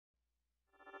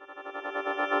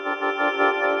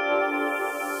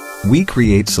We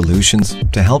create solutions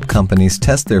to help companies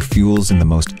test their fuels in the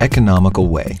most economical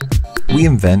way. We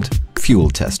invent fuel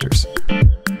testers.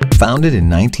 Founded in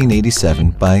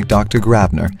 1987 by Dr.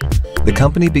 Grabner, the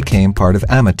company became part of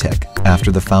Amatec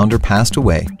after the founder passed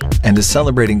away and is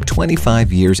celebrating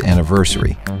 25 years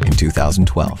anniversary in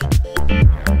 2012.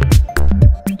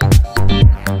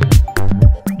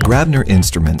 Grabner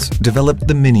Instruments developed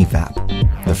the Mini-VAP,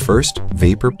 the first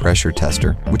vapor pressure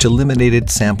tester which eliminated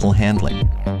sample handling.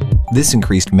 This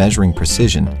increased measuring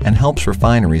precision and helps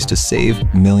refineries to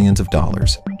save millions of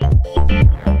dollars.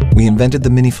 We invented the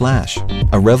Mini-Flash,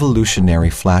 a revolutionary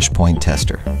flashpoint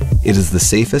tester. It is the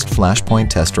safest flashpoint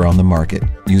tester on the market,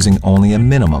 using only a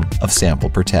minimum of sample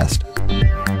per test.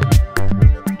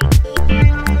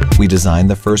 We designed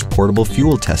the first portable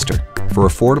fuel tester for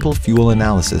affordable fuel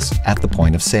analysis at the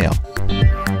point of sale.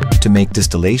 To make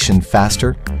distillation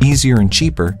faster, easier, and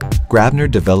cheaper, Grabner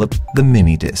developed the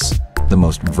Mini-Dis, the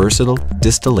most versatile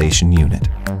distillation unit.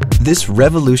 This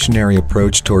revolutionary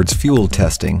approach towards fuel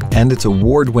testing and its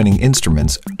award-winning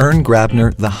instruments earned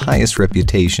Grabner the highest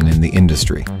reputation in the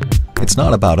industry. It's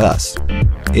not about us,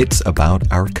 it's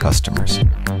about our customers.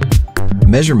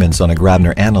 Measurements on a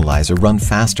Grabner analyzer run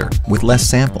faster with less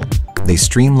sample. They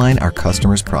streamline our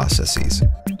customers' processes.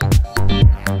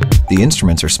 The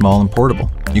instruments are small and portable.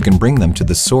 You can bring them to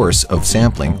the source of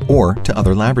sampling or to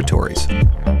other laboratories.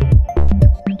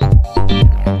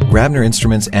 Grabner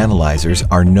Instruments analyzers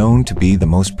are known to be the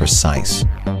most precise.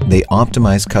 They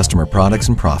optimize customer products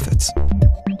and profits.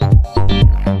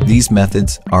 These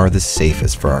methods are the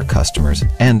safest for our customers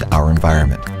and our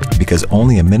environment because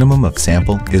only a minimum of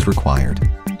sample is required.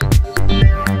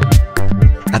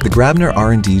 At the Grabner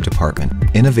R&D department,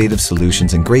 innovative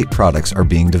solutions and great products are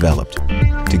being developed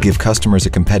to give customers a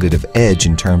competitive edge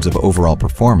in terms of overall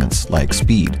performance like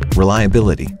speed,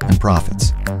 reliability, and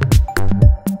profits.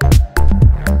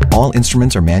 All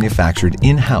instruments are manufactured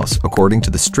in-house according to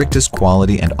the strictest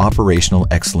quality and operational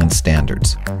excellence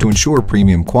standards to ensure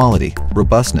premium quality,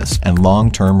 robustness, and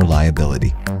long-term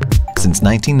reliability. Since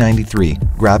 1993,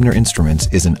 Grabner Instruments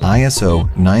is an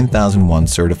ISO 9001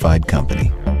 certified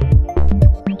company.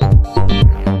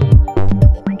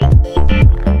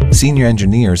 Senior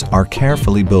engineers are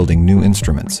carefully building new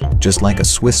instruments. Just like a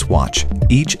Swiss watch,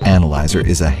 each analyzer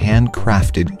is a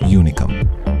handcrafted unicum.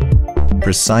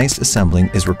 Precise assembling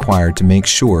is required to make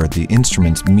sure the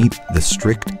instruments meet the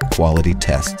strict quality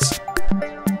tests.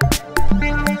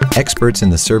 Experts in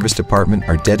the service department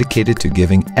are dedicated to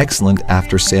giving excellent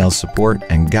after-sales support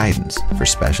and guidance for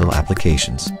special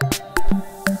applications.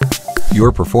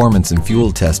 Your performance in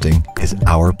fuel testing is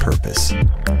our purpose.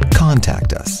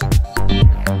 Contact us.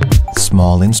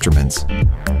 Small instruments,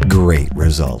 great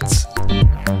results.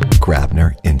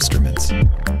 Grabner Instruments.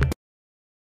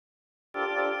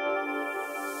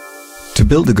 To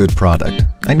build a good product,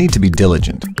 I need to be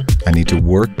diligent. I need to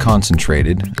work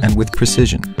concentrated and with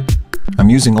precision. I'm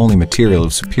using only material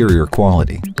of superior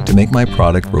quality to make my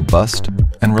product robust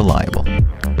and reliable,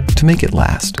 to make it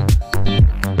last.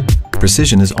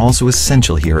 Precision is also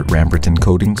essential here at Remington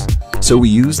Coatings, so we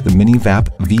use the Mini-VAP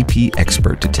VP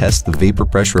Expert to test the vapor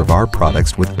pressure of our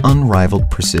products with unrivaled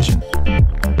precision.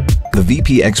 The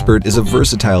VP Expert is a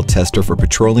versatile tester for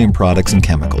petroleum products and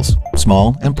chemicals,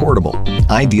 small and portable,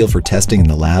 ideal for testing in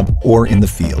the lab or in the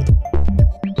field.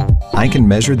 I can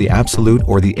measure the absolute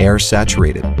or the air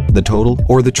saturated, the total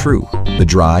or the true, the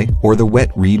dry or the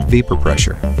wet read vapor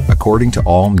pressure, according to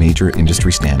all major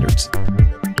industry standards.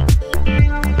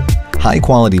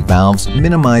 High-quality valves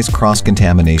minimize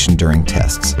cross-contamination during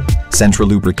tests. Central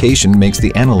lubrication makes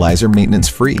the analyzer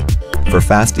maintenance-free. For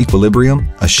fast equilibrium,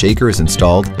 a shaker is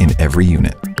installed in every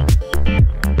unit.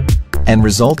 And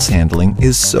results handling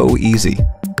is so easy.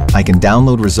 I can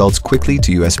download results quickly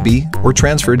to USB or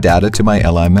transfer data to my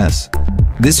LMS.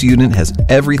 This unit has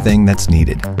everything that's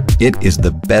needed. It is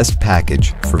the best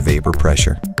package for vapor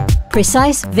pressure.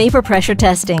 Precise vapor pressure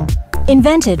testing.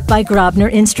 Invented by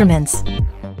Grabner Instruments.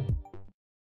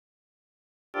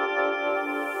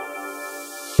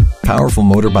 Powerful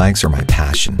motorbikes are my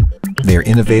passion. They are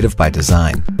innovative by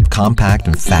design, compact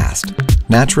and fast.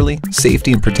 Naturally,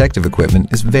 safety and protective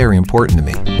equipment is very important to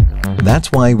me.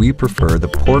 That's why we prefer the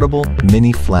portable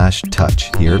Mini-Flash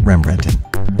Touch here at Remington.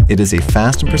 It is a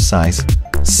fast and precise,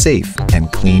 safe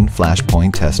and clean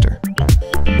flashpoint tester.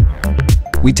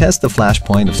 We test the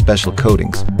flashpoint of special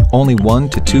coatings. Only 1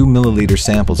 to 2 milliliter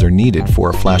samples are needed for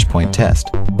a flashpoint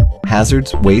test.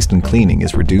 Hazards, waste, and cleaning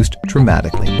is reduced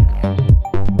dramatically.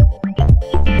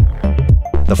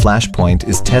 The flashpoint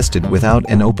is tested without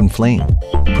an open flame.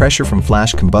 Pressure from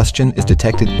flash combustion is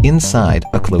detected inside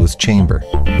a closed chamber.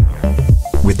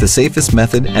 With the safest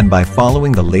method and by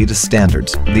following the latest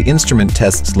standards, the instrument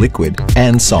tests liquid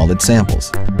and solid samples.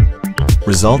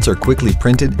 Results are quickly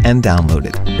printed and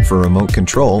downloaded. For remote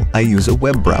control, I use a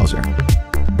web browser.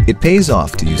 It pays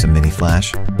off to use a mini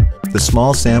flash. The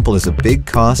small sample is a big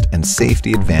cost and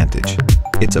safety advantage.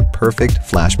 It's a perfect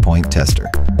flashpoint tester.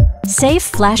 Safe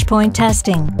flashpoint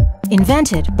testing.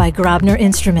 Invented by Grabner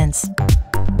Instruments.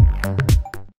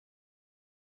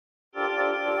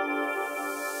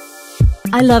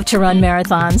 I love to run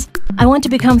marathons. I want to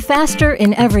become faster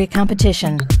in every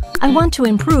competition. I want to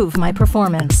improve my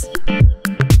performance.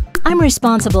 I'm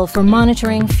responsible for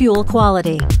monitoring fuel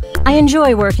quality. I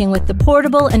enjoy working with the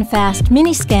portable and fast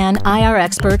MiniScan IR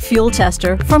Expert fuel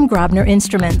tester from Grabner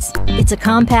Instruments. It's a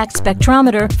compact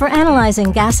spectrometer for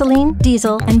analyzing gasoline,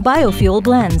 diesel, and biofuel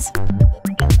blends.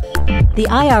 The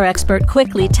IR Expert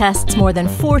quickly tests more than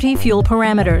 40 fuel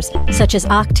parameters, such as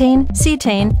octane,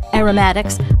 cetane,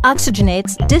 aromatics,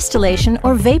 oxygenates, distillation,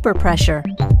 or vapor pressure.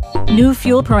 New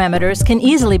fuel parameters can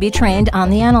easily be trained on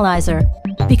the analyzer.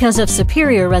 Because of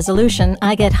superior resolution,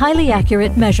 I get highly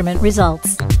accurate measurement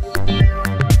results.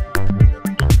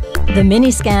 The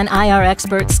MiniScan IR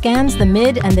Expert scans the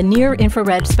mid and the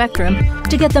near-infrared spectrum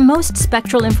to get the most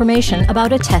spectral information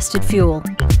about a tested fuel.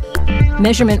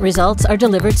 Measurement results are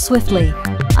delivered swiftly.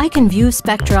 I can view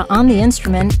spectra on the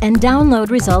instrument and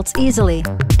download results easily,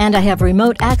 and I have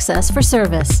remote access for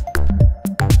service.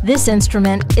 This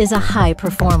instrument is a high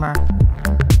performer.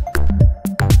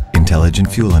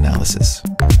 Intelligent fuel analysis.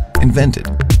 Invented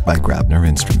by Grabner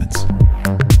Instruments.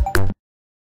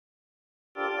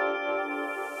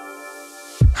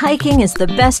 Hiking is the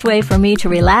best way for me to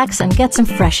relax and get some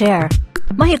fresh air.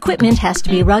 My equipment has to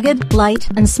be rugged, light,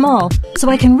 and small, so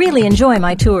I can really enjoy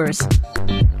my tours.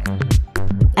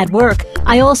 At work,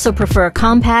 I also prefer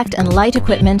compact and light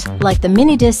equipment like the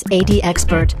Minidis AD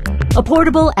Expert, a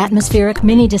portable atmospheric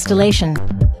mini distillation.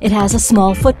 It has a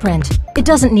small footprint. It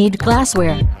doesn't need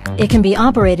glassware. It can be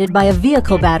operated by a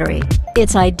vehicle battery.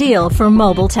 It's ideal for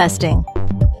mobile testing.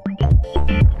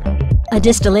 A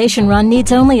distillation run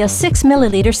needs only a 6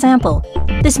 milliliter sample.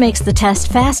 This makes the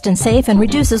test fast and safe and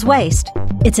reduces waste.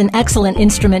 It's an excellent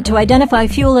instrument to identify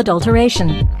fuel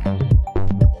adulteration.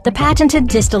 The patented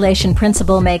distillation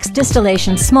principle makes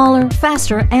distillation smaller,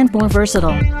 faster, and more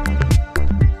versatile.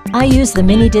 I use the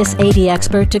Minidis AD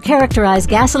Expert to characterize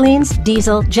gasolines,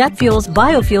 diesel, jet fuels,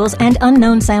 biofuels, and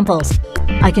unknown samples.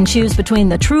 I can choose between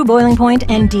the true boiling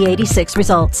point and D86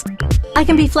 results. I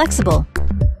can be flexible.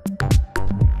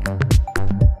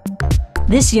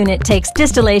 This unit takes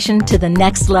distillation to the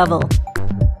next level.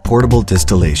 Portable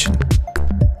distillation.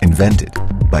 Invented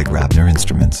by Grabner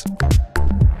Instruments.